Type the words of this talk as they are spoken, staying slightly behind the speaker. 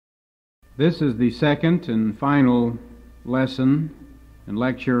This is the second and final lesson and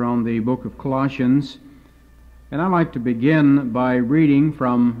lecture on the book of Colossians, and I'd like to begin by reading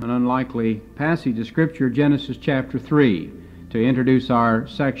from an unlikely passage of Scripture, Genesis chapter 3, to introduce our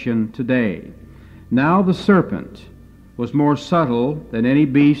section today. Now the serpent was more subtle than any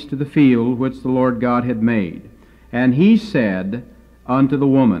beast of the field which the Lord God had made. And he said unto the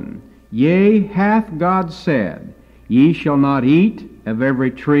woman, Yea, hath God said, Ye shall not eat of every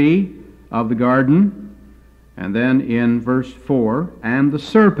tree of the garden? And then in verse 4, And the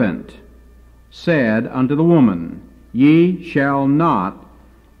serpent said unto the woman, Ye shall not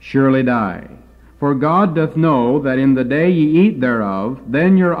surely die. For God doth know that in the day ye eat thereof,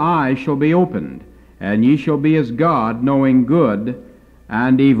 then your eyes shall be opened, and ye shall be as God, knowing good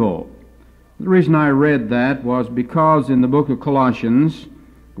and evil. The reason I read that was because in the book of Colossians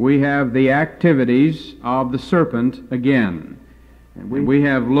we have the activities of the serpent again. And we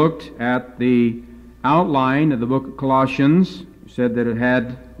have looked at the outline of the book of Colossians. We said that it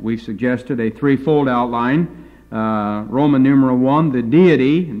had, we suggested, a threefold outline. Roman numeral 1, the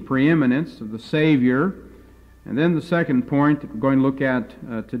deity and preeminence of the Savior. And then the second point that we're going to look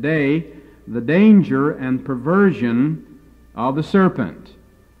at today, the danger and perversion of the serpent.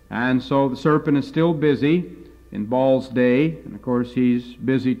 And so the serpent is still busy in Paul's day, and of course he's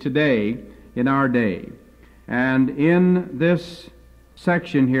busy today in our day. And in this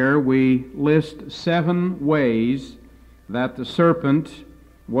section here we list 7 ways that the serpent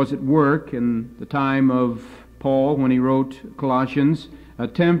was at work in the time of Paul when he wrote Colossians,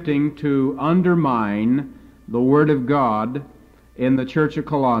 attempting to undermine the Word of God in the church of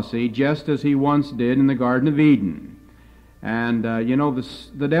Colossae, just as he once did in the Garden of Eden. And,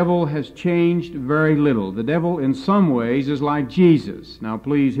 the devil has changed very little. The devil, in some ways, is like Jesus. Now,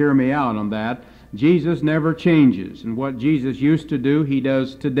 please hear me out on that. Jesus never changes. And what Jesus used to do, he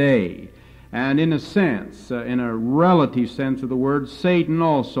does today. And in a sense, in a relative sense of the word, Satan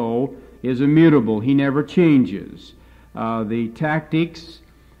also is immutable. He never changes. The tactics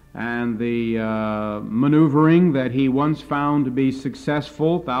and the maneuvering that he once found to be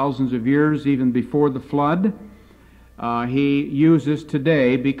successful thousands of years even before the flood, he uses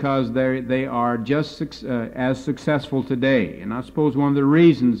today because they are just as successful today. And I suppose one of the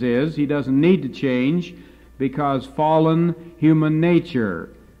reasons is he doesn't need to change because fallen human nature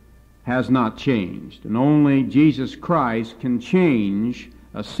has not changed. And only Jesus Christ can change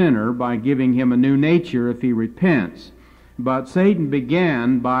a sinner by giving him a new nature if he repents. But Satan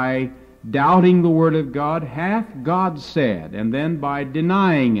began by doubting the Word of God, hath God said, and then by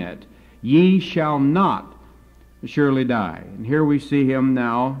denying it, ye shall not surely die. And here we see him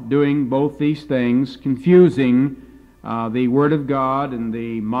now doing both these things, confusing the Word of God and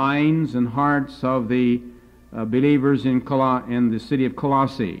the minds and hearts of the believers in the city of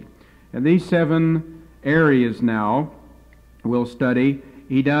Colossae. And these 7 areas now we'll study.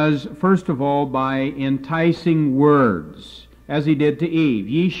 He does, first of all, by enticing words, as he did to Eve.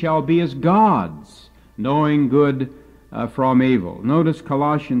 Ye shall be as gods, knowing good from evil. Notice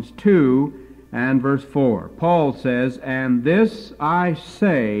Colossians 2 and verse 4. Paul says, And this I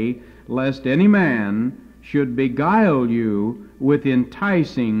say, lest any man should beguile you with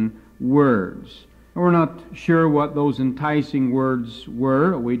enticing words. We're not sure what those enticing words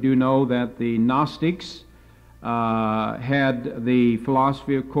were. We do know that the Gnostics had the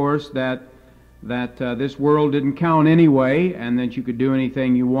philosophy, of course, that this world didn't count anyway, and that you could do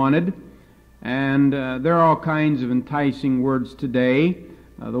anything you wanted. And there are all kinds of enticing words today.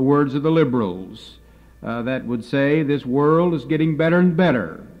 The words of the liberals that would say this world is getting better and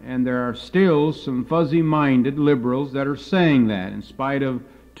better. And there are still some fuzzy-minded liberals that are saying that in spite of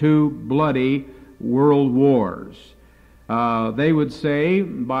 2 bloody world wars. They would say,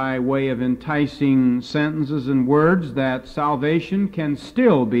 by way of enticing sentences and words, that salvation can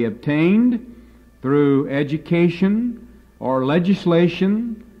still be obtained through education or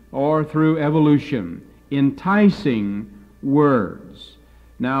legislation or through evolution. Enticing words.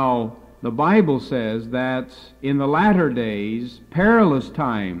 Now, the Bible says that in the latter days, perilous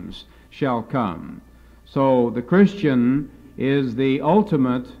times shall come. So the Christian is the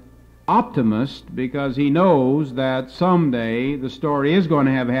ultimate optimist because he knows that someday the story is going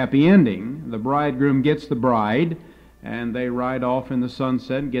to have a happy ending. The bridegroom gets the bride, and they ride off in the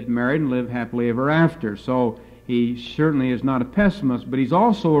sunset and get married and live happily ever after. So he certainly is not a pessimist, but he's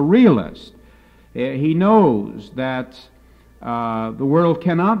also a realist. He knows that the world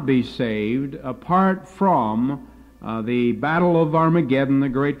cannot be saved apart from the battle of Armageddon, the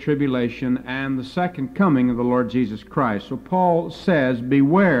Great Tribulation, and the second coming of the Lord Jesus Christ. So Paul says,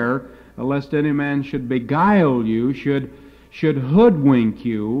 beware lest any man should beguile you, should hoodwink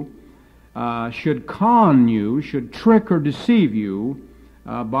you should con you, should trick or deceive you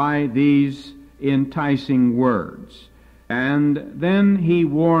by these enticing words. And then he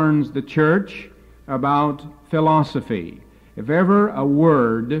warns the church about philosophy. If ever a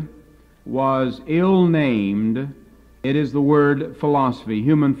word was ill-named, it is the word philosophy,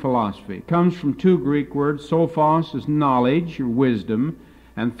 human philosophy. It comes from two Greek words. Sophos is knowledge or wisdom,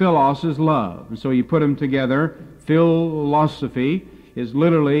 and philos is love. And so you put them together. Philosophy is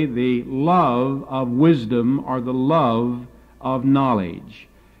literally the love of wisdom or the love of knowledge.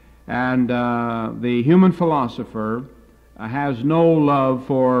 And the human philosopher has no love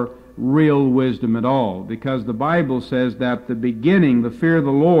for real wisdom at all, because the Bible says that the beginning, the fear of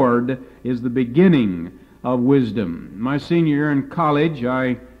the Lord, is the beginning of wisdom. My senior year in college,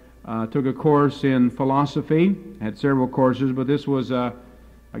 I took a course in philosophy. I had several courses, but this was, I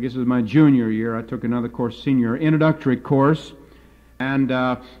guess it was my junior year. I took another course, senior introductory course, and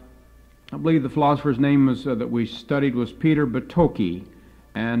I believe the philosopher's name was, that we studied was Peter Batoki,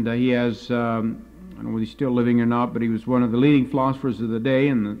 and he has, I don't know whether he's still living or not, but he was one of the leading philosophers of the day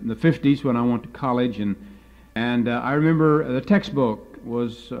in the 50s when I went to college, and I remember the textbook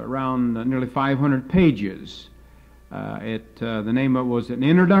was around nearly 500 pages. The name of it was An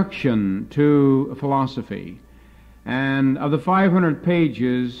Introduction to Philosophy. And of the 500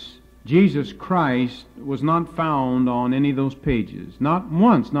 pages, Jesus Christ was not found on any of those pages. Not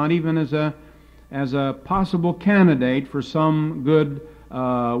once, not even as a possible candidate for some good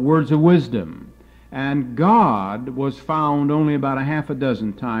words of wisdom. And God was found only about a half a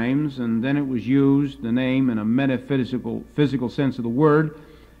dozen times, and then it was used, the name, in a metaphysical sense of the word.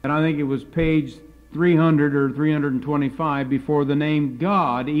 And I think it was page 300 or 325 before the name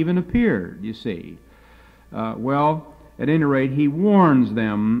God even appeared, you see. Well, at any rate, he warns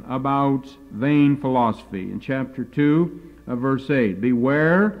them about vain philosophy. In chapter 2, verse 8,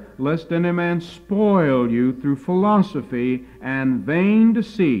 "Beware lest any man spoil you through philosophy and vain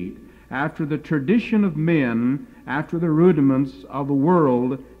deceit, after the tradition of men, after the rudiments of the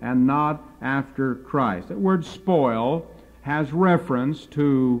world, and not after Christ." That word spoil has reference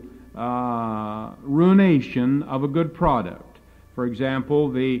to ruination of a good product. For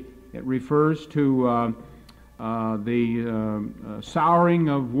example, it refers to the souring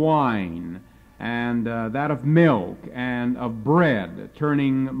of wine, and that of milk, and of bread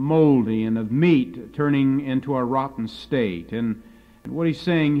turning moldy, and of meat turning into a rotten state. And what he's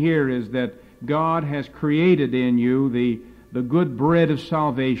saying here is that God has created in you the good bread of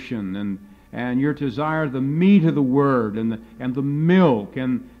salvation, and you're to desire the meat of the Word, and the milk,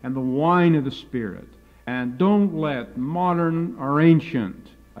 and the wine of the Spirit. And don't let modern or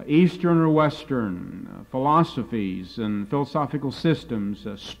ancient, Eastern or Western philosophies and philosophical systems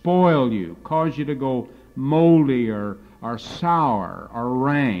spoil you, cause you to go moldy or sour or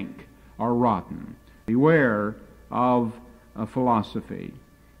rank or rotten. Beware of philosophy.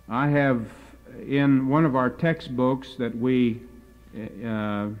 I have, in one of our textbooks that we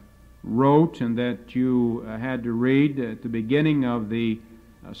wrote and that you had to read at the beginning of the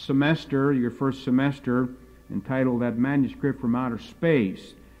semester, your first semester, entitled That Manuscript from Outer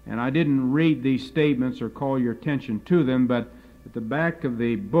Space. And I didn't read these statements or call your attention to them, but at the back of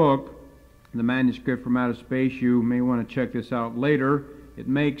the book, The Manuscript from Outer Space, you may want to check this out later. It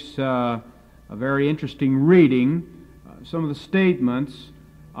makes a very interesting reading. Some of the statements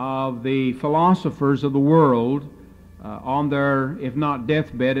of the philosophers of the world on their, if not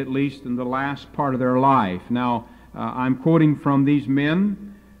deathbed, at least in the last part of their life. Now, I'm quoting from these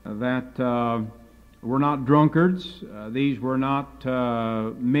men that were not drunkards. These were not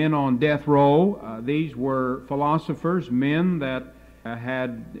men on death row. These were philosophers, men that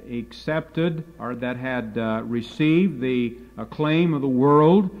had accepted or that had received the acclaim of the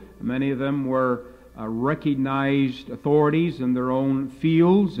world. Many of them were recognized authorities in their own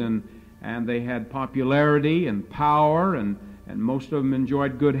fields, and they had popularity and power, and most of them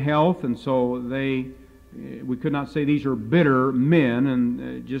enjoyed good health, and so we could not say these are bitter men,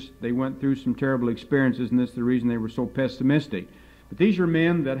 and they went through some terrible experiences, and that's the reason they were so pessimistic. But these are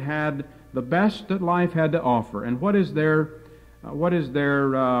men that had the best that life had to offer. And what is their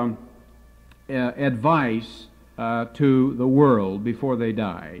advice to the world before they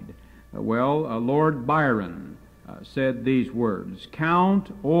died? Lord Byron said these words,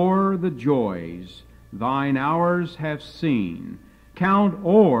 "Count o'er the joys thine hours have seen, count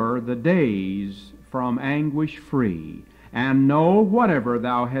o'er the days from anguish free, and know whatever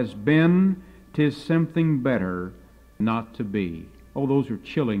thou hast been, 'tis something better not to be." Oh, those are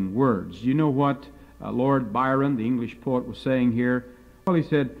chilling words. You know what Lord Byron, the English poet, was saying here? Well, he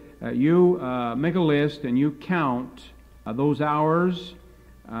said, you make a list and you count those hours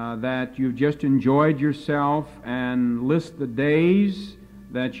that you've just enjoyed yourself, and list the days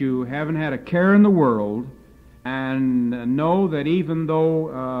that you haven't had a care in the world, and know that even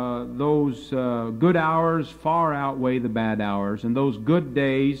though those good hours far outweigh the bad hours, and those good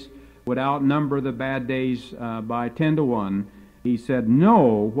days would outnumber the bad days by 10 to 1, he said,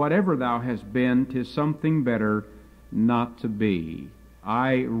 "Know, whatever thou hast been, 'tis something better not to be."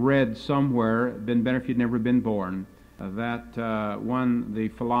 I read somewhere, it'd been better if you'd never been born, that the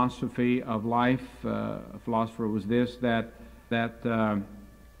philosophy of life, a philosopher was this, that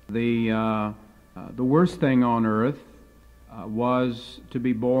the worst thing on earth was to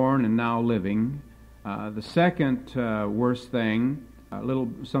be born and now living. The second worst thing,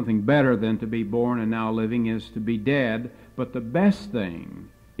 something better than to be born and now living, is to be dead. But the best thing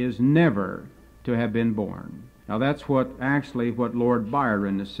is never to have been born. Now that's what Lord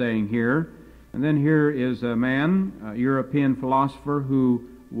Byron is saying here. And then here is a man, a European philosopher, who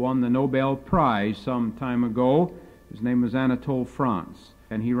won the Nobel Prize some time ago. His name was Anatole France.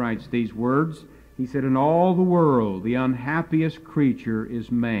 And he writes these words. He said, "In all the world, the unhappiest creature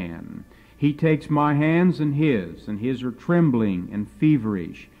is man. He takes my hands in his, and his are trembling and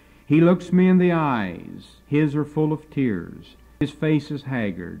feverish. He looks me in the eyes, his are full of tears. His face is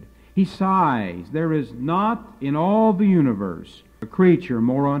haggard. He sighs. There is not in all the universe a creature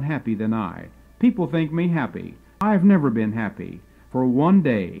more unhappy than I. People think me happy. I have never been happy for one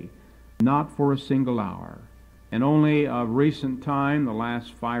day, not for a single hour." And only of recent time, the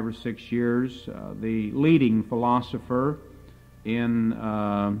last 5 or 6 years, the leading philosopher in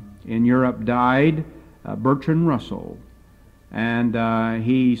Europe died, Bertrand Russell. And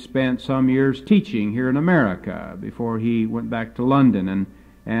he spent some years teaching here in America before he went back to London.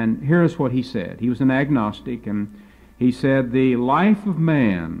 And here's what he said. He was an agnostic, and he said, "The life of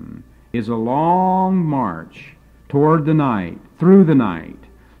man is a long march toward the night, through the night,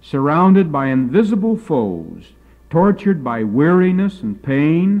 surrounded by invisible foes, tortured by weariness and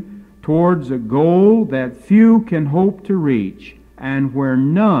pain, towards a goal that few can hope to reach, and where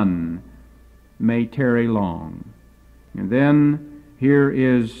none may tarry long." And then here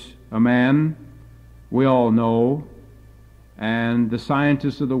is a man we all know, and the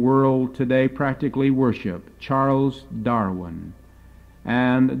scientists of the world today practically worship, Charles Darwin.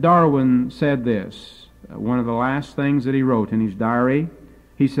 And Darwin said this, one of the last things that he wrote in his diary.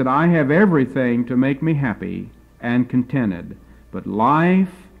 He said, "I have everything to make me happy and contented, but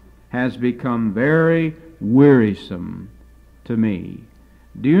life has become very wearisome to me."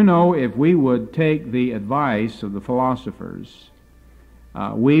 Do you know, if we would take the advice of the philosophers,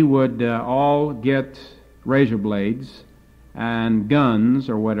 we would all get razor blades and guns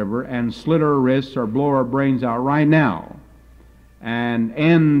or whatever and slit our wrists or blow our brains out right now and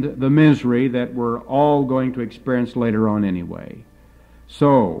end the misery that we're all going to experience later on anyway.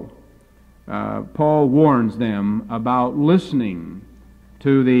 So, Paul warns them about listening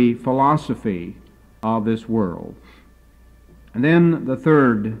to the philosophy of this world. And then the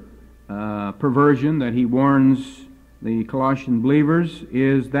third perversion that he warns the Colossian believers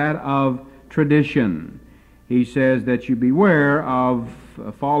is that of tradition. He says that you beware of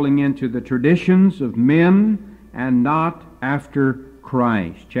falling into the traditions of men and not after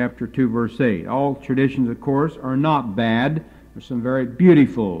Christ. Chapter 2, verse 8. All traditions, of course, are not bad. There's some very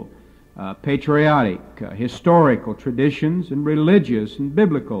beautiful, patriotic, historical traditions, and religious and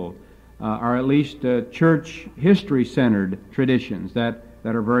biblical, or at least church history-centered traditions that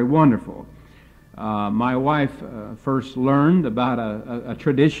are very wonderful. My wife first learned about a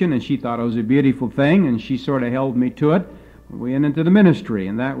tradition, and she thought it was a beautiful thing, and she sort of held me to it when we went into the ministry.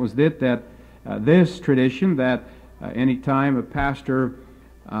 And that was that this tradition, that any time a pastor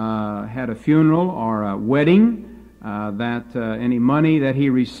had a funeral or a wedding, that any money that he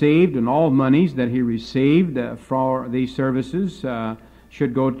received, and all monies that he received for these services,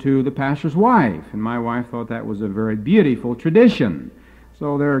 should go to the pastor's wife. And my wife thought that was a very beautiful tradition.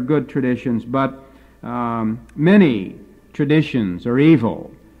 So there are good traditions, but many traditions are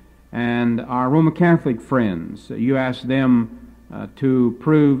evil. And our Roman Catholic friends, you ask them to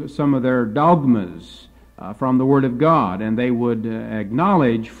prove some of their dogmas from the Word of God, and they would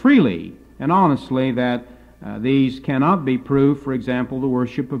acknowledge freely and honestly that these cannot be proved. For example, the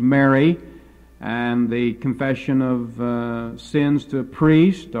worship of Mary and the confession of sins to a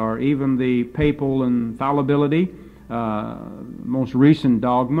priest, or even the papal infallibility, most recent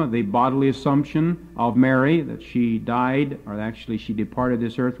dogma, the bodily assumption of Mary, that she died, or actually she departed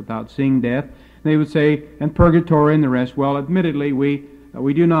this earth without seeing death. They would say, and purgatory and the rest. Well, admittedly, we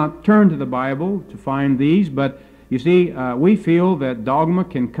do not turn to the Bible to find these, but you see, we feel that dogma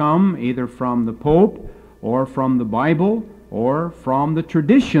can come either from the Pope or from the Bible, or from the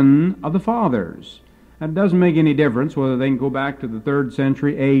tradition of the fathers. It doesn't make any difference whether they can go back to the 3rd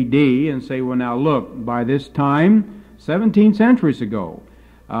century A.D. and say, well, now look, by this time, 17 centuries ago,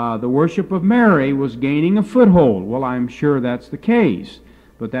 the worship of Mary was gaining a foothold. Well, I'm sure that's the case,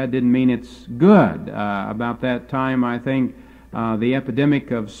 but that didn't mean it's good. About that time, I think, the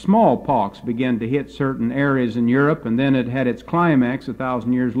epidemic of smallpox began to hit certain areas in Europe, and then it had its climax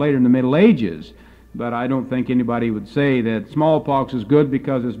 1,000 years later in the Middle Ages. But I don't think anybody would say that smallpox is good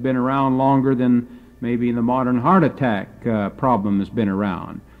because it's been around longer than maybe the modern heart attack problem has been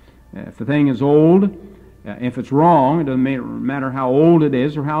around. If the thing is old, if it's wrong, it doesn't matter how old it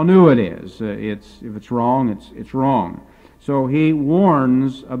is or how new it is. If it's wrong, it's wrong. So he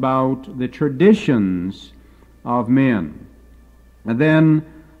warns about the traditions of men. And then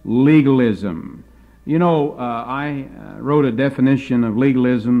legalism. You know, I wrote a definition of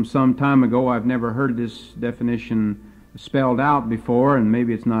legalism some time ago. I've never heard this definition spelled out before, and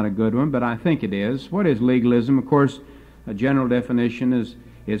maybe it's not a good one, but I think it is. What is legalism? Of course, a general definition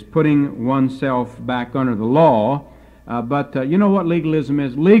is putting oneself back under the law. But you know what legalism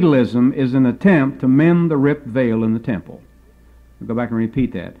is? Legalism is an attempt to mend the ripped veil in the temple. I'll go back and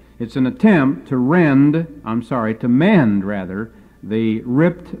repeat that. It's an attempt to mend, the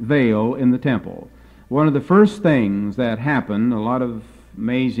ripped veil in the temple. One of the first things that happened, a lot of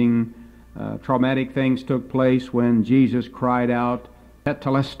amazing traumatic things took place when Jesus cried out,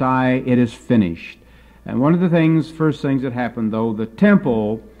 "Tetelestai, it is finished." And one of the first things that happened, though, the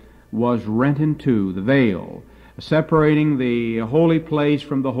temple was rent in two, the veil, separating the holy place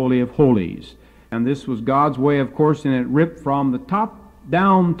from the Holy of Holies. And this was God's way, of course, and it ripped from the top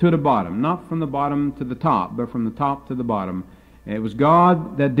down to the bottom, not from the bottom to the top, but from the top to the bottom. And it was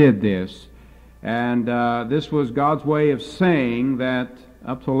God that did this. And this was God's way of saying that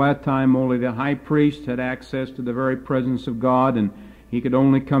up till that time only the high priest had access to the very presence of God, and he could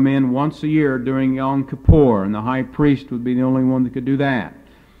only come in once a year during Yom Kippur, and the high priest would be the only one that could do that.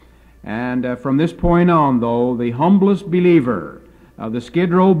 And from this point on, though, the humblest believer, the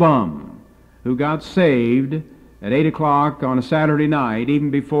Skid Row bum, who got saved at 8 o'clock on a Saturday night,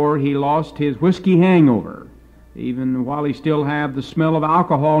 even before he lost his whiskey hangover, even while he still had the smell of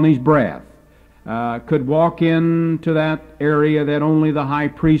alcohol in his breath, could walk into that area that only the high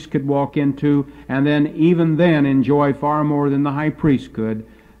priest could walk into, and then even then enjoy far more than the high priest could,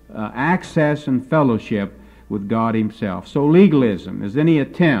 access and fellowship with God himself. So legalism is any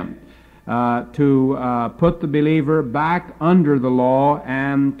attempt to put the believer back under the law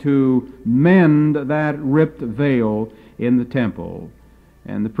and to mend that ripped veil in the temple.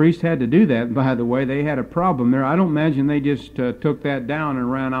 And the priest had to do that, by the way. They had a problem there. I don't imagine they just took that down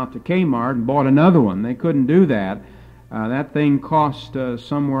and ran out to Kmart and bought another one. They couldn't do that. That thing cost,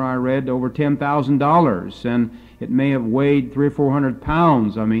 somewhere I read, over $10,000, and it may have weighed 300 or 400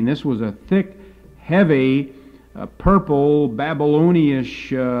 pounds. I mean, this was a thick, heavy, purple, Babylonish,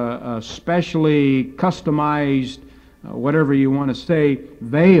 specially customized, whatever you want to say,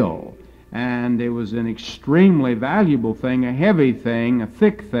 veil. And it was an extremely valuable thing, a heavy thing, a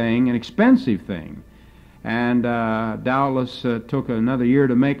thick thing, an expensive thing. And doubtless took another year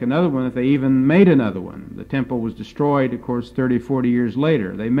to make another one, if they even made another one. The temple was destroyed, of course, 30, 40 years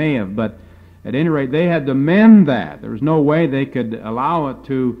later. They may have, but at any rate, they had to mend that. There was no way they could allow it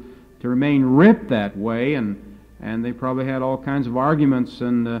to remain ripped that way, and they probably had all kinds of arguments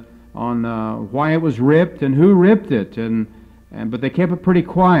on why it was ripped and who ripped it, but they kept it pretty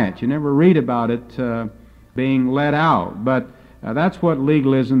quiet. You never read about it being let out. But that's what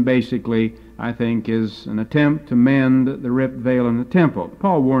legalism basically, I think, is an attempt to mend the ripped veil in the temple.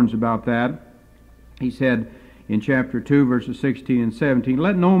 Paul warns about that. He said in chapter 2, verses 16 and 17,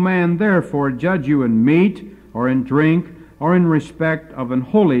 "Let no man therefore judge you in meat, or in drink, or in respect of an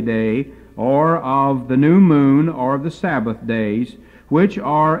holy day, or of the new moon, or of the Sabbath days, which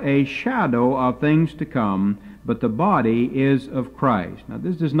are a shadow of things to come, but the body is of Christ." Now,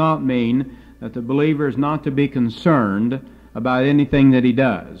 this does not mean that the believer is not to be concerned about anything that he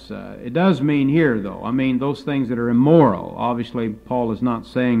does. It does mean here, though, those things that are immoral. Obviously, Paul is not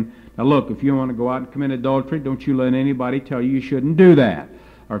saying, now look, if you want to go out and commit adultery, don't you let anybody tell you shouldn't do that.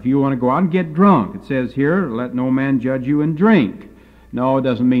 Or if you want to go out and get drunk, it says here, "Let no man judge you in drink." No, it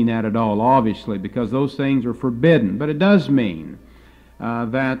doesn't mean that at all, obviously, because those things are forbidden. But it does mean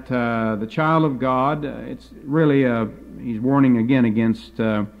that the child of God, it's really, he's warning again against,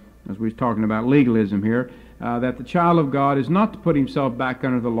 as we were talking about legalism here, that the child of God is not to put himself back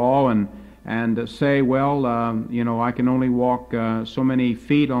under the law and say, well, I can only walk so many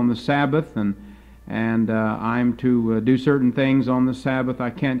feet on the Sabbath, and I'm to do certain things on the Sabbath.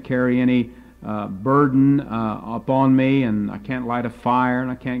 I can't carry any burden upon me, and I can't light a fire, and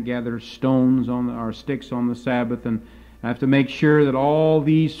I can't gather stones or sticks on the Sabbath, and I have to make sure that all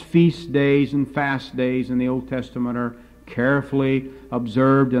these feast days and fast days in the Old Testament are carefully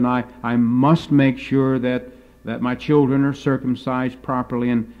observed, and I must make sure that my children are circumcised properly.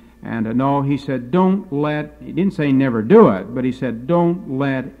 And no, he said, he didn't say never do it, but he said, don't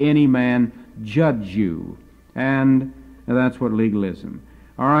let any man judge you. And that's what legalism.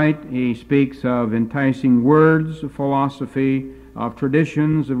 All right, he speaks of enticing words, of philosophy, of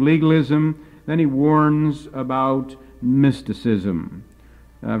traditions, of legalism. Then he warns about mysticism.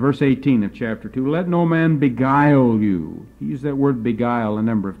 Verse 18 of chapter 2, let no man beguile you. He used that word beguile a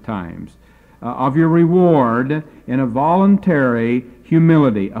number of times. Of your reward in a voluntary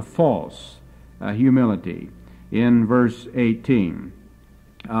humility, a false humility, in verse 18.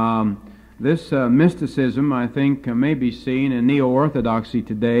 This mysticism, I think, may be seen in neo-orthodoxy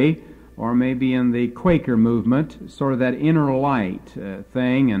today, or maybe in the Quaker movement, sort of that inner light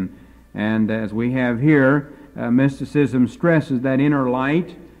thing. And as we have here, mysticism stresses that inner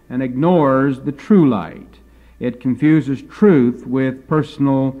light and ignores the true light. It confuses truth with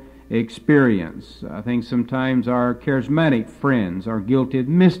personal experience. I think sometimes our charismatic friends are guilty of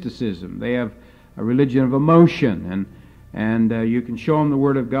mysticism. They have a religion of emotion, and you can show them the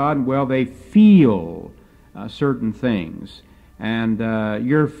Word of God, and well, they feel certain things. And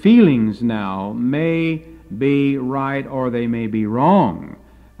your feelings now may be right or they may be wrong.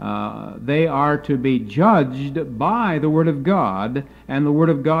 They are to be judged by the Word of God, and the Word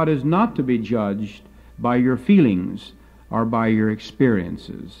of God is not to be judged by your feelings or by your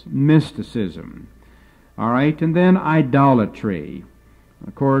experiences. Mysticism. All right, and then idolatry.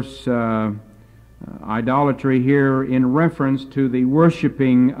 Of course, idolatry here in reference to the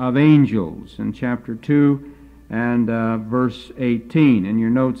worshiping of angels in chapter 2 and verse 18. In your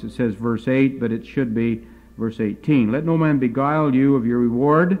notes it says verse 8, but it should be verse 18. Let no man beguile you of your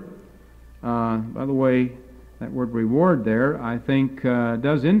reward. By the way, that word reward there, I think,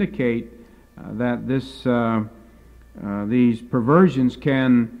 does indicate that these perversions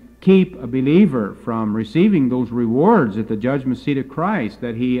can keep a believer from receiving those rewards at the judgment seat of Christ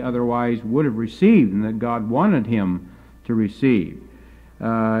that he otherwise would have received and that God wanted him to receive.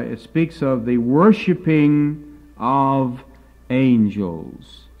 It speaks of the worshiping of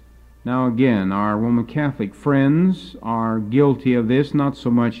angels. Now again, our Roman Catholic friends are guilty of this, not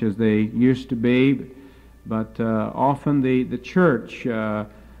so much as they used to be, but often the church,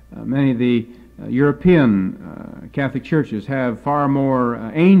 many of the European Catholic churches have far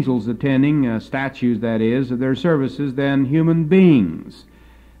more angels attending, statues that is, of their services than human beings.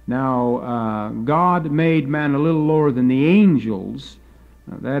 Now, God made man a little lower than the angels.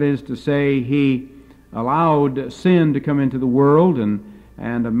 That is to say, He allowed sin to come into the world, and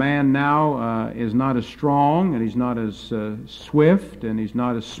a man now is not as strong, and he's not as swift, and he's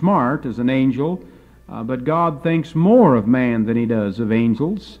not as smart as an angel, but God thinks more of man than He does of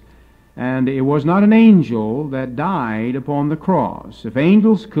angels. And it was not an angel that died upon the cross. If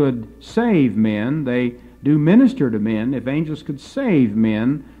angels could save men, they do minister to men. If angels could save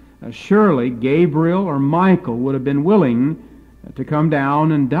men, surely Gabriel or Michael would have been willing to come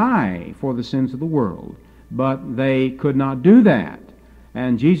down and die for the sins of the world. But they could not do that.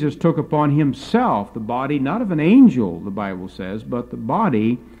 And Jesus took upon Himself the body, not of an angel, the Bible says, but the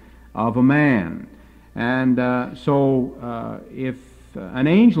body of a man. And so if an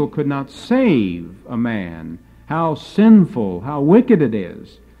angel could not save a man, how sinful, how wicked it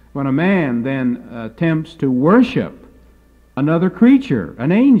is when a man then attempts to worship another creature,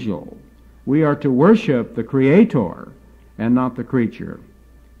 an angel. We are to worship the Creator and not the creature.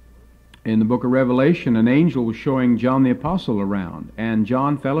 In the book of Revelation, an angel was showing John the Apostle around, and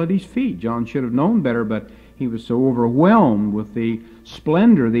John fell at his feet. John should have known better, but he was so overwhelmed with the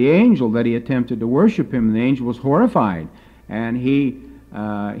splendor of the angel that he attempted to worship him, and the angel was horrified. And he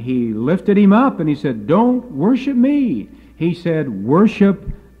lifted him up and he said, "Don't worship me." He said, "Worship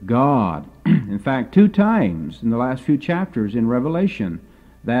God." In fact, 2 times in the last few chapters in Revelation,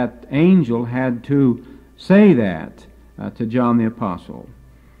 that angel had to say that to John the Apostle.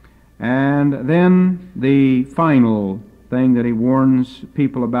 And then the final thing that he warns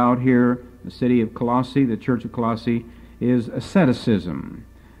people about here, the city of Colossae, the church of Colossae, is asceticism.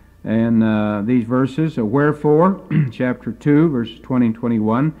 And these verses, wherefore, chapter 2, verses 20 and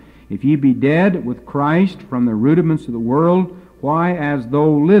 21, if ye be dead with Christ from the rudiments of the world, why, as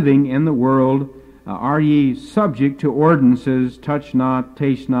though living in the world, are ye subject to ordinances, touch not,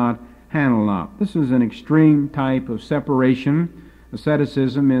 taste not, handle not. This is an extreme type of separation.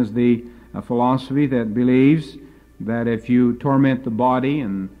 Asceticism is the philosophy that believes that if you torment the body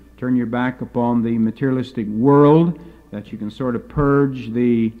and turn your back upon the materialistic world, that you can sort of purge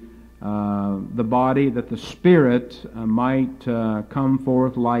the body, that the spirit might come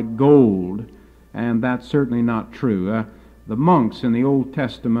forth like gold, and that's certainly not true. The monks in the Old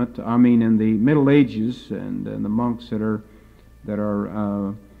Testament, in the Middle Ages, and the monks that are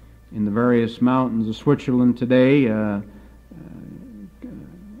in the various mountains of Switzerland today,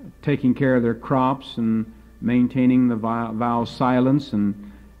 taking care of their crops and maintaining the vow of silence and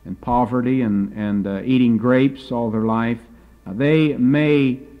poverty and eating grapes all their life, they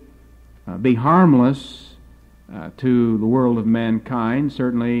may be harmless to the world of mankind.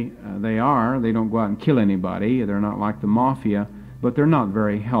 Certainly they are. They don't go out and kill anybody. They're not like the mafia, but they're not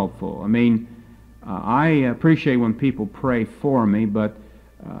very helpful. I appreciate when people pray for me, but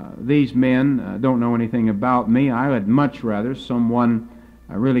these men don't know anything about me. I would much rather someone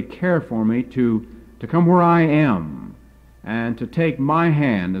really care for me to come where I am and to take my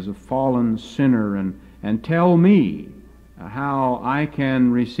hand as a fallen sinner and tell me how I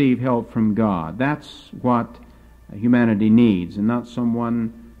can receive help from God. That's what humanity needs, and not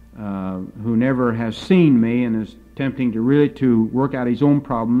someone who never has seen me and is attempting to work out his own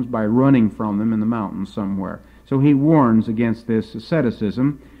problems by running from them in the mountains somewhere. So he warns against this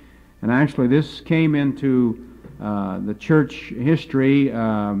asceticism, and actually this came into the church history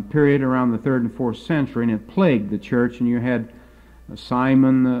period around the 3rd and 4th century, and it plagued the church. And you had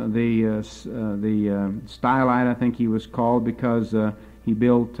Simon the Stylite, I think he was called, because he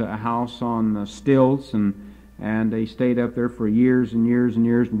built a house on stilts, and they stayed up there for years and years and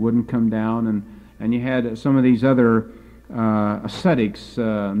years and wouldn't come down. And you had some of these other ascetics,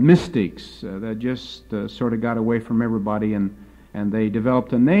 mystics, that just sort of got away from everybody, and they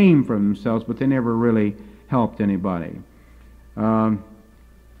developed a name for themselves, but they never really helped anybody. I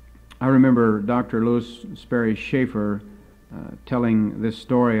remember Dr. Louis Sperry Schaeffer telling this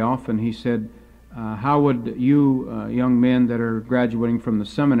story often. He said, how would you young men that are graduating from the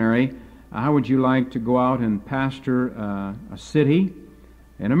seminary, how would you like to go out and pastor a city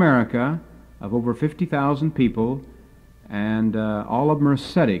in America of over 50,000 people, and all of them are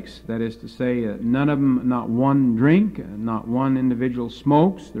ascetics? That is to say, none of them, not one drink, not one individual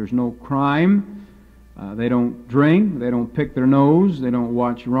smokes, there's no crime. They don't drink, they don't pick their nose, they don't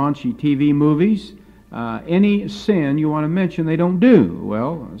watch raunchy TV movies. Any sin you want to mention, they don't do.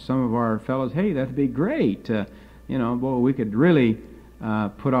 Well, some of our fellows, hey, that'd be great. Boy, we could really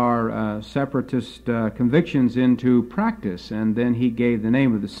put our separatist convictions into practice. And then he gave the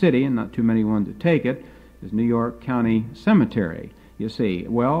name of the city, and not too many wanted to take it. It's New York County Cemetery, you see.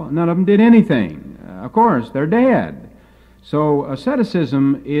 Well, none of them did anything. Of course, they're dead. So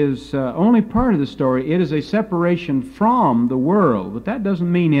asceticism is only part of the story. It is a separation from the world, but that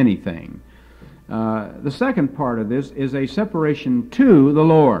doesn't mean anything. The second part of this is a separation to the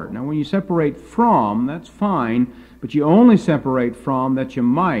Lord. Now, when you separate from, that's fine, but you only separate from that you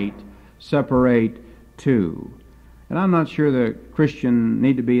might separate to. And I'm not sure the Christian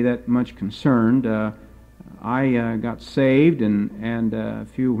need to be that much concerned. I got saved, and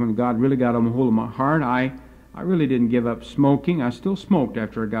when God really got a hold of my heart, I really didn't give up smoking. I still smoked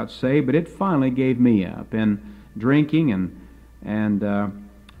after I got saved, but it finally gave me up. And drinking, and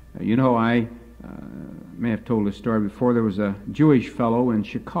I may have told this story before. There was a Jewish fellow in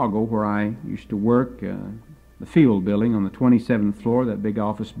Chicago where I used to work, the Field Building on the 27th floor, that big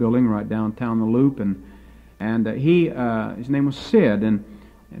office building right downtown the Loop, and his name was Sid, and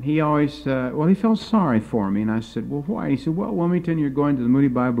he always, he felt sorry for me, and I said, well, why? He said, well, Wilmington, you're going to the Moody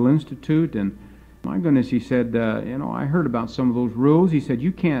Bible Institute, and my goodness, he said, I heard about some of those rules. He said,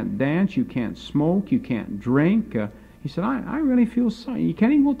 you can't dance, you can't smoke, you can't drink. He said, I really feel sorry. You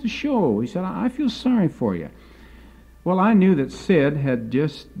can't even go to show. He said, I feel sorry for you. Well, I knew that Sid had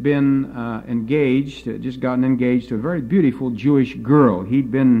just been gotten engaged to a very beautiful Jewish girl.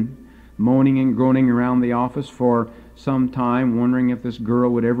 He'd been moaning and groaning around the office for some time, wondering if this girl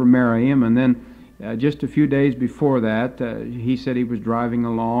would ever marry him. And then just a few days before that, he said he was driving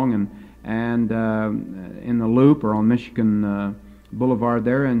along and in the Loop or on Michigan Boulevard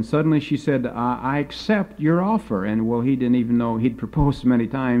there, and suddenly she said, I accept your offer. And well, he didn't even know. He'd proposed so many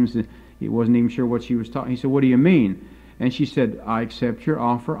times, he wasn't even sure what she was talking. He said, what do you mean? And she said, I accept your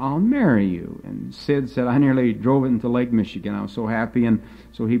offer, I'll marry you. And Sid said, I nearly drove it into Lake Michigan. I was so happy, and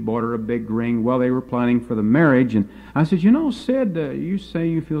so he bought her a big ring. Well, they were planning for the marriage, and I said, Sid, you say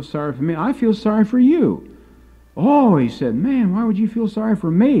you feel sorry for me. I feel sorry for you. Oh, he said, man, why would you feel sorry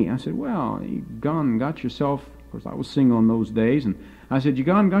for me? I said, well, you've gone and got yourself Of course, I was single in those days, and I said, you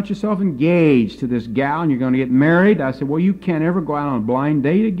gone and got yourself engaged to this gal, and you're going to get married? I said, well, you can't ever go out on a blind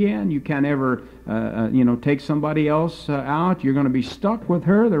date again. You can't ever, take somebody else out. You're going to be stuck with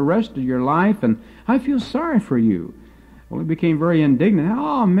her the rest of your life, and I feel sorry for you. Well, he became very indignant.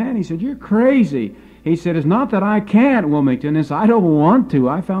 Oh, man, he said, you're crazy. He said, it's not that I can't, Willmington. It's I don't want to.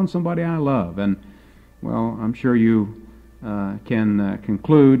 I found somebody I love. And, well, I'm sure you can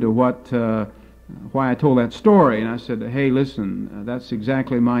conclude why I told that story. And I said, hey, listen, that's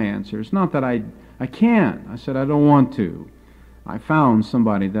exactly my answer. It's not that I can't. I said, I don't want to. I found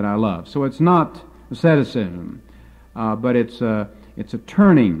somebody that I love. So it's not asceticism, but it's a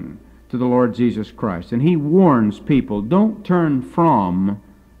turning to the Lord Jesus Christ. And he warns people, don't turn from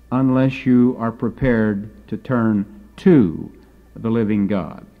unless you are prepared to turn to the living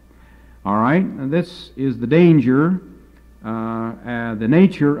God. All right? And this is the danger, the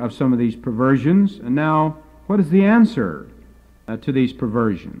nature of some of these perversions. And now, what is the answer to these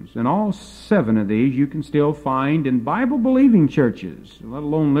perversions? And all 7 of these you can still find in Bible-believing churches, let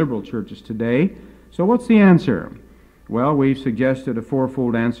alone liberal churches today. So what's the answer? Well, we've suggested a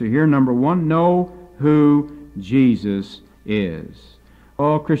 4-fold answer here. Number 1, know who Jesus is.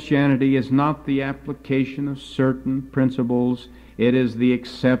 Oh, Christianity is not the application of certain principles. It is the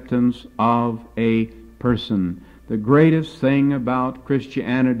acceptance of a person. The greatest thing about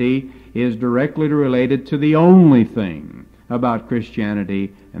Christianity is directly related to the only thing about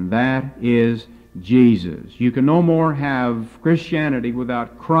Christianity, and that is Jesus. You can no more have Christianity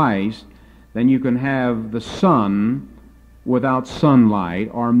without Christ than you can have the sun without sunlight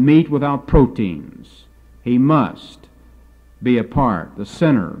or meat without proteins. He must be a part, the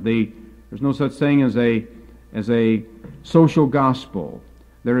center. There's no such thing as a social gospel.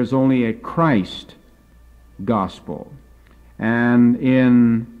 There is only a Christ gospel. And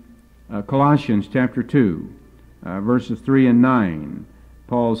in Colossians chapter 2, verses 3 and 9,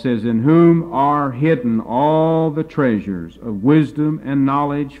 Paul says, in whom are hidden all the treasures of wisdom and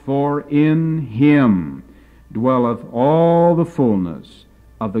knowledge, for in him dwelleth all the fullness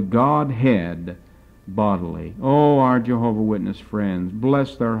of the Godhead bodily. Oh, our Jehovah's Witness friends,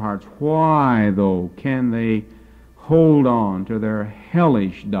 bless their hearts. Why, though, can they hold on to their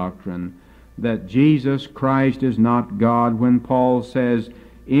hellish doctrine that Jesus Christ is not God, when Paul says,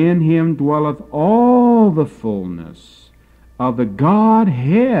 in him dwelleth all the fullness of the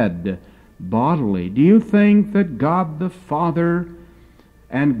Godhead bodily? Do you think that God the Father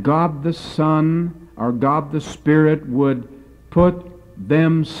and God the Son or God the Spirit would put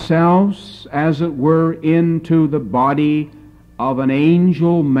themselves, as it were, into the body of an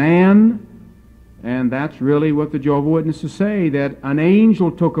angel man? And that's really what the Jehovah's Witnesses say, that an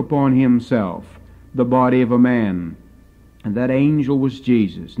angel took upon himself the body of a man, and that angel was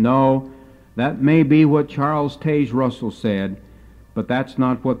Jesus. No, that may be what Charles Taze Russell said, but that's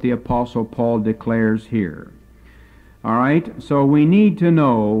not what the Apostle Paul declares here. All right, so we need to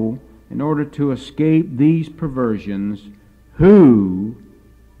know, in order to escape these perversions, who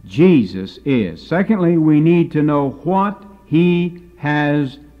Jesus is. Secondly, we need to know what he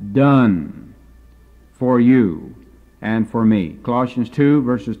has done for you and for me. Colossians 2,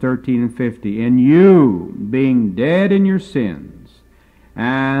 verses 13 and 50. In you, being dead in your sins,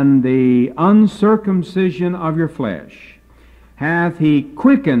 and the uncircumcision of your flesh, hath he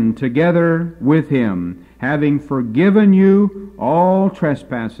quickened together with him, having forgiven you all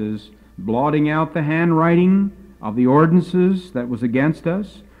trespasses, blotting out the handwriting of the ordinances that was against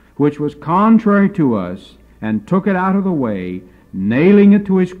us, which was contrary to us, and took it out of the way, nailing it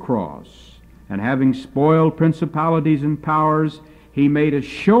to his cross. And having spoiled principalities and powers, he made a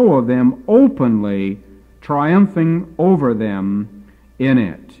show of them openly, triumphing over them in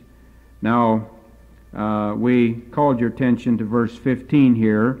it. Now, we called your attention to verse 15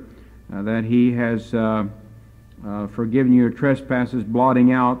 here, that he has forgiven your trespasses,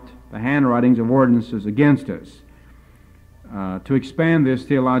 blotting out the handwritings of ordinances against us. To expand this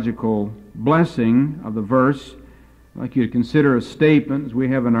theological blessing of the verse, I'd like you to consider a statement, as we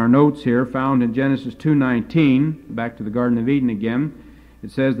have in our notes here, found in Genesis 2:19, back to the Garden of Eden again.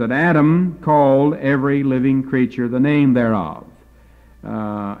 It says that Adam called every living creature the name thereof.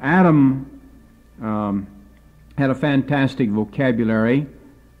 Adam had a fantastic vocabulary.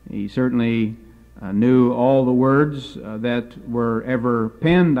 He certainly knew all the words that were ever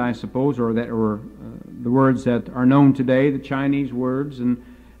penned, I suppose, or that were the words that are known today, the Chinese words and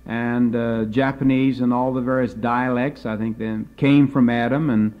Japanese and all the various dialects. I think then came from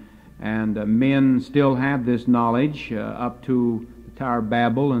Adam, and men still have this knowledge up to the Tower of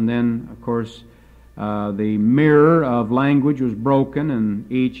Babel, and then, of course, the mirror of language was broken,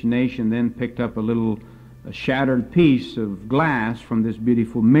 and each nation then picked up a little a shattered piece of glass from this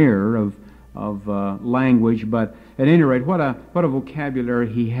beautiful mirror of language. But at any rate, what a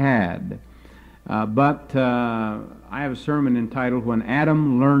vocabulary he had. But I have a sermon entitled "When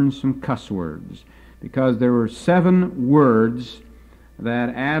Adam Learned Some Cuss Words," because there were 7 words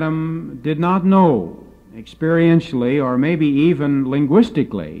that Adam did not know experientially or maybe even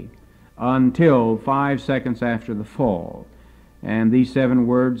linguistically until 5 seconds after the fall. And these 7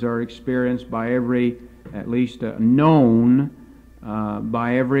 words are experienced by every, at least known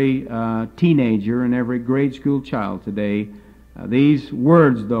by every teenager and every grade school child today. These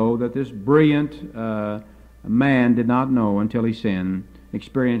words, though, that this brilliant man did not know until he sinned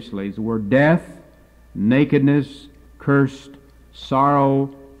experientially, is the word death, nakedness, cursed, sorrow,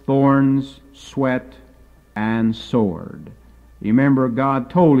 thorns, sweat, and sword. You remember God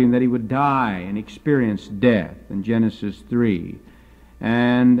told him that he would die and experience death in Genesis 3.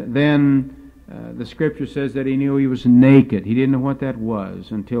 And then the Scripture says that he knew he was naked. He didn't know what that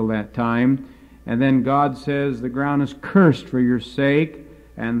was until that time. And then God says, the ground is cursed for your sake,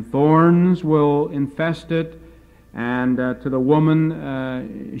 and thorns will infest it. And to the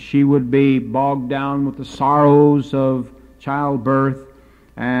woman, she would be bogged down with the sorrows of childbirth.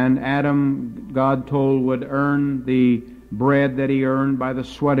 And Adam, God told, would earn the bread that he earned by the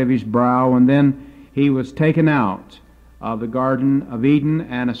sweat of his brow. And then he was taken out of the Garden of Eden,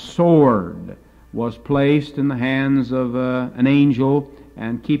 and a sword was placed in the hands of an angel,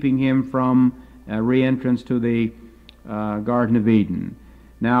 and keeping him from re-entrance to the Garden of Eden.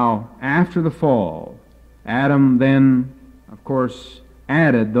 Now, after the fall, Adam then, of course,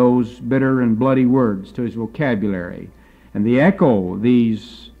 added those bitter and bloody words to his vocabulary. And the echo of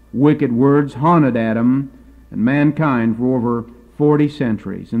these wicked words haunted Adam and mankind for over 40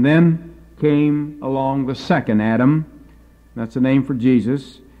 centuries. And then came along the second Adam. That's the name for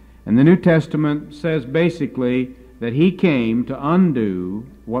Jesus. And the New Testament says basically that he came to undo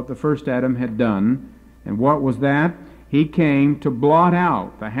what the first Adam had done. And what was that? He came to blot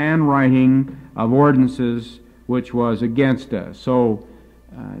out the handwriting of ordinances which was against us. So,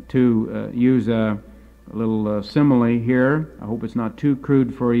 to use a little simile here, I hope it's not too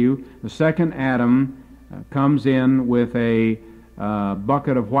crude for you. The second Adam comes in with a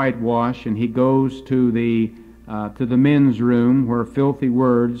bucket of whitewash, and he goes to the men's room where filthy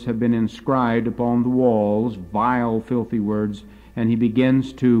words have been inscribed upon the walls, vile, filthy words, and he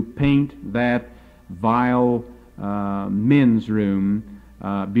begins to paint that vile men's room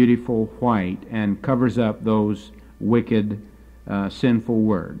beautiful white, and covers up those wicked, sinful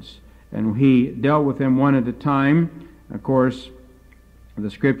words. And he dealt with them one at a time. Of course, the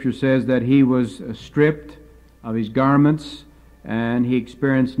Scripture says that he was stripped of his garments, and he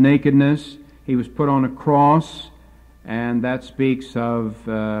experienced nakedness. He was put on a cross, and that speaks of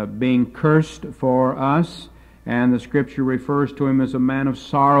being cursed for us. And the Scripture refers to him as a man of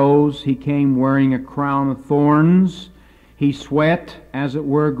sorrows. He came wearing a crown of thorns. He sweat, as it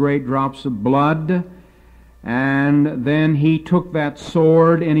were, great drops of blood. And then he took that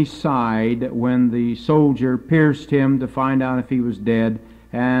sword in his side when the soldier pierced him to find out if he was dead.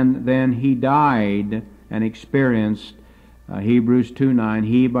 And then he died and experienced, Hebrews 2:9,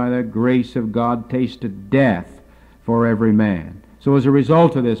 he by the grace of God tasted death for every man. So as a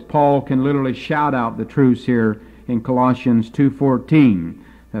result of this, Paul can literally shout out the truths here in Colossians 2:14,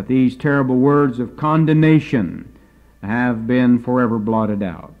 that these terrible words of condemnation have been forever blotted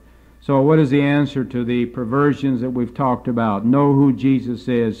out. So what is the answer to the perversions that we've talked about? Know who Jesus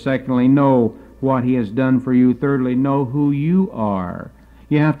is. Secondly, know what he has done for you. Thirdly, know who you are.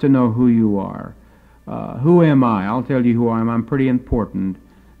 You have to know who you are. Who am I? I'll tell you who I am. I'm pretty important.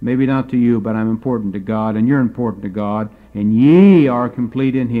 Maybe not to you, but I'm important to God, and you're important to God. And ye are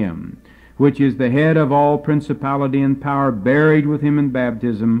complete in him, which is the head of all principality and power, buried with him in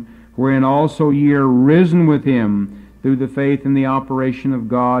baptism, wherein also ye are risen with him, through the faith in the operation of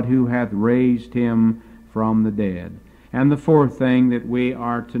God, who hath raised him from the dead. And the fourth thing that we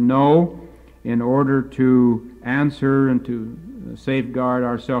are to know in order to answer and to safeguard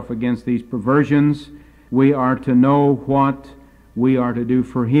ourselves against these perversions, we are to know what we are to do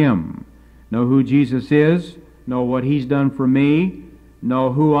for him. Know who Jesus is, know what he's done for me,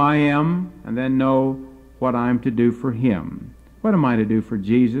 know who I am, and then know what I'm to do for him. What am I to do for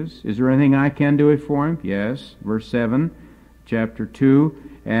Jesus? Is there anything I can do it for him? Yes. Verse 7, chapter 2,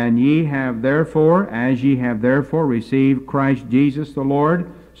 and ye have therefore, as ye have therefore received Christ Jesus the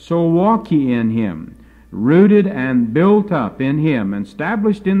Lord, so walk ye in him, rooted and built up in him, and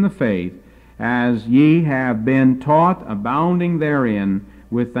established in the faith, as ye have been taught, abounding therein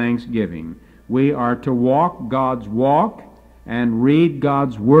with thanksgiving. We are to walk God's walk and read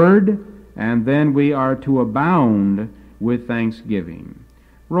God's Word and then we are to abound with thanksgiving.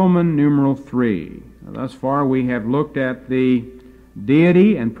 Roman numeral 3. Now, thus far we have looked at the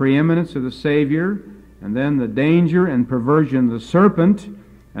deity and preeminence of the Savior, and then the danger and perversion of the serpent,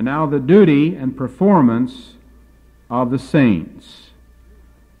 and now the duty and performance of the saints.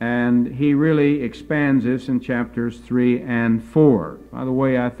 And he really expands this in chapters 3 and 4. By the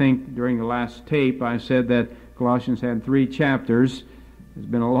way, I think during the last tape I said that Colossians had 3 chapters. It's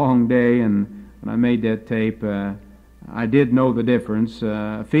been a long day, and when I made that tape, I did know the difference.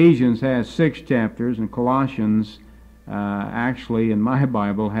 Ephesians has 6 chapters, and Colossians, actually, in my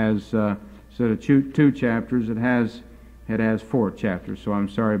Bible, has instead of 2 chapters, it has 4 chapters. So I'm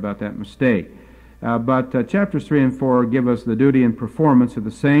sorry about that mistake. But chapters 3 and 4 give us the duty and performance of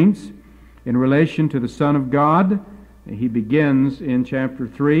the saints in relation to the Son of God. He begins in chapter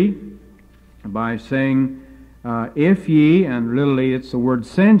 3 by saying, if ye, and literally it's the word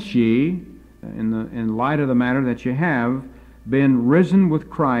since ye, in light of the matter that you have been risen with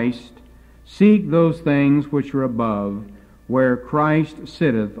Christ, seek those things which are above, where Christ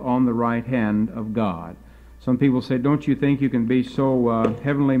sitteth on the right hand of God. Some people say, don't you think you can be so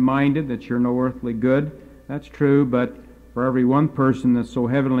heavenly minded that you're no earthly good? That's true, but for every one person that's so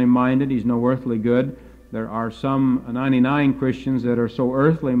heavenly minded, he's no earthly good. There are some 99 Christians that are so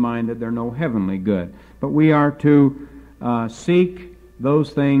earthly minded, they're no heavenly good. But we are to seek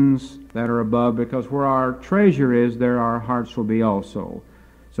those things that are above, because where our treasure is, there our hearts will be also.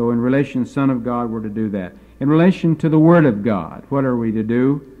 So in relation to the Son of God, we're to do that. In relation to the Word of God, what are we to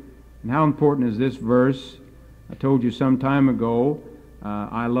do? And how important is this verse? I told you some time ago,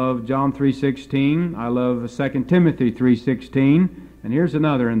 I love John 3:16. I love 2 Timothy 3:16. And here's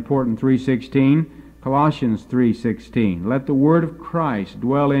another important 3:16, Colossians 3:16. Let the word of Christ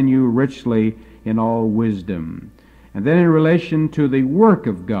dwell in you richly in all wisdom. And then in relation to the work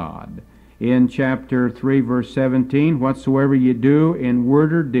of God, in chapter 3, verse 17, whatsoever you do in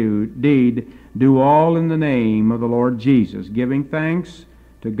word or deed, do all in the name of the Lord Jesus, giving thanks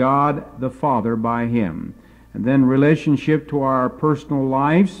to God the Father by Him. And then relationship to our personal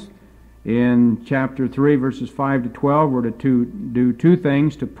lives. In chapter 3, verses 5 to 12, we're to do 2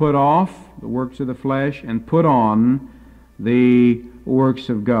 things: to put off the works of the flesh and put on the works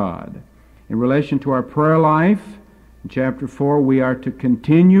of God. In relation to our prayer life, in chapter 4, we are to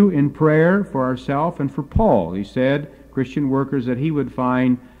continue in prayer for ourselves and for Paul. He said, Christian workers, that he would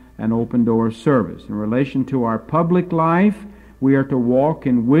find an open door service. In relation to our public life, we are to walk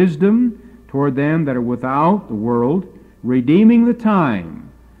in wisdom toward them that are without the world, redeeming the time.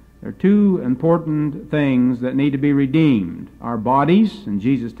 There are 2 important things that need to be redeemed. Our bodies, and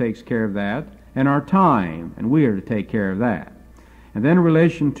Jesus takes care of that, and our time, and we are to take care of that. And then in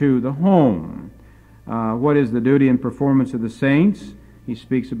relation to the home, what is the duty and performance of the saints? He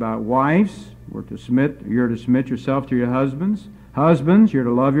speaks about wives. You're to submit yourself to your husbands. Husbands, you're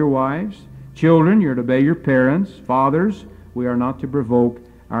to love your wives. Children, you're to obey your parents. Fathers, we are not to provoke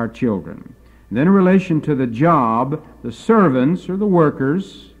our children. And then in relation to the job, the servants or the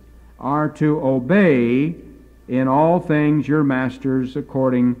workers are to obey in all things your masters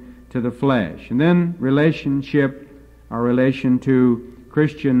according to the flesh. And then our relation to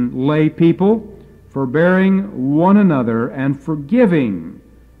Christian lay people, forbearing one another and forgiving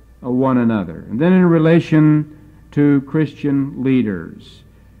one another. And then in relation to Christian leaders.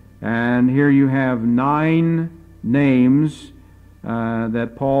 And here you have 9 names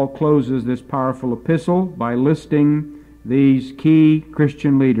that Paul closes this powerful epistle by listing these key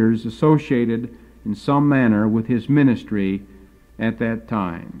Christian leaders associated in some manner with his ministry at that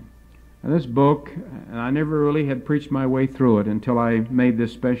time. Now, this book, I never really had preached my way through it until I made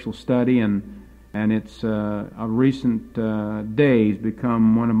this special study, and it's of recent days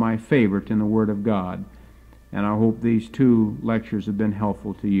become one of my favorites in the Word of God. And I hope these 2 lectures have been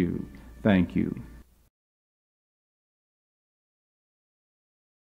helpful to you. Thank you.